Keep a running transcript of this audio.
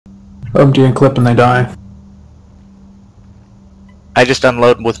Empty and clip and they die. I just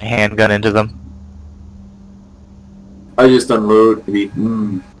unload with a handgun into them. I just unload.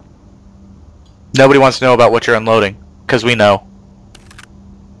 Nobody wants to know about what you're unloading, because we know.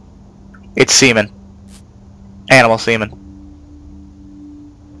 It's semen. Animal semen.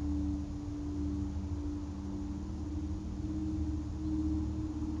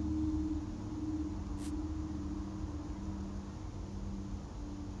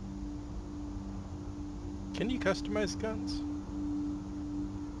 Can you customize guns?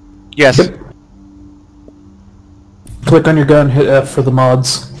 Yes. Yep. Click on your gun, hit F for the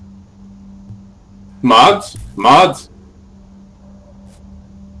mods. Mods? Mods?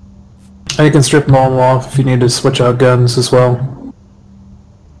 And you can strip them all off if you need to switch out guns as well.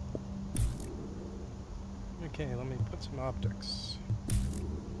 Okay, let me put some optics.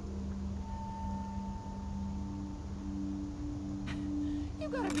 You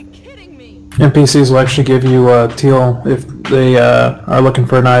gotta be kidding me! NPCs will actually give you teal if they are looking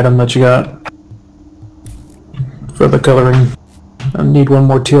for an item that you got. For the coloring. I need one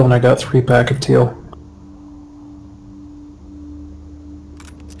more teal and I got 3 pack of teal.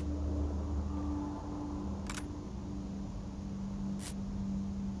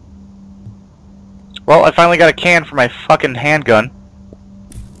 Well, I finally got a can for my fucking handgun.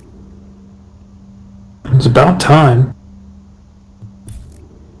 It's about time.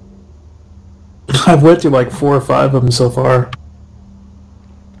 I've went through like 4 or 5 of them so far.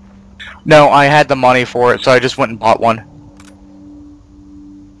 No, I had the money for it, so I just went and bought one.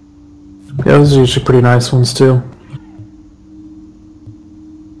 Yeah, those are usually pretty nice ones too.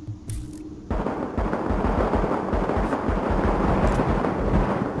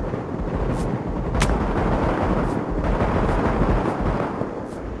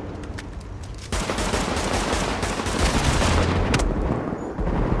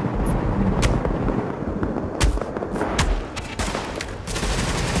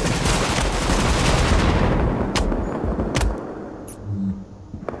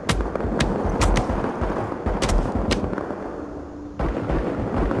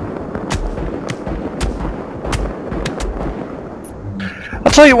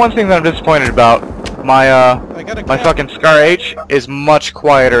 I'll tell you one thing that I'm disappointed about. My my fucking Scar H is much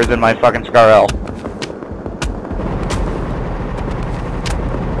quieter than my fucking Scar L.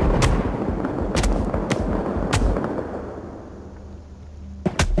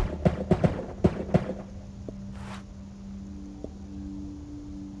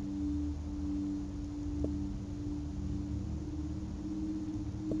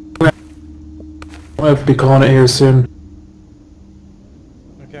 I'll be calling it here soon.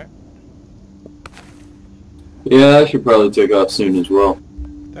 Okay. Yeah, I should probably take off soon as well.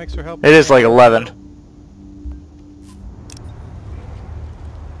 Thanks for helping. It is like 11.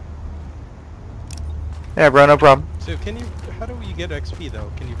 Yeah, bro, no problem. So can you, how do you get XP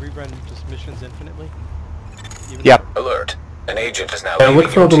though? Can you rerun just missions infinitely? Yep. Alert. An agent is now Yeah, leaving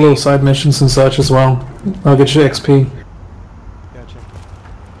look for your all the team. little side missions and such as well. I'll get you XP. Gotcha.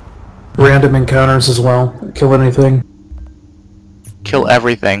 Random encounters as well. Kill anything. Kill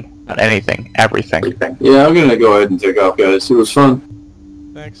everything. Not anything. Everything. Yeah, I'm gonna go ahead and take off, guys. It was fun.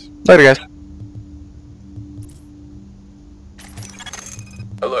 Thanks. Later, guys.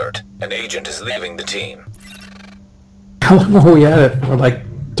 Alert. An agent is leaving the team. How long were we at it? For like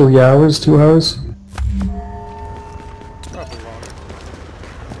 3 hours, 2 hours? Probably longer.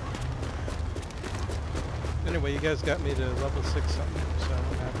 Anyway, you guys got me to level 6 something, so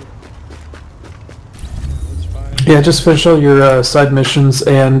I'm happy. Yeah, that's fine. Yeah, just finish all your side missions,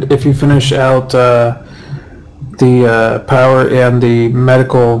 and if you finish out the power and the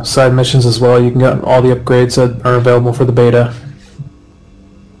medical side missions as well, you can get all the upgrades that are available for the beta.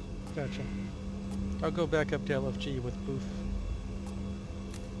 Gotcha. I'll go back up to LFG with Booth.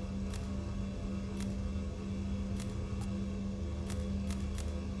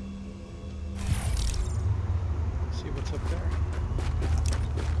 See what's up there.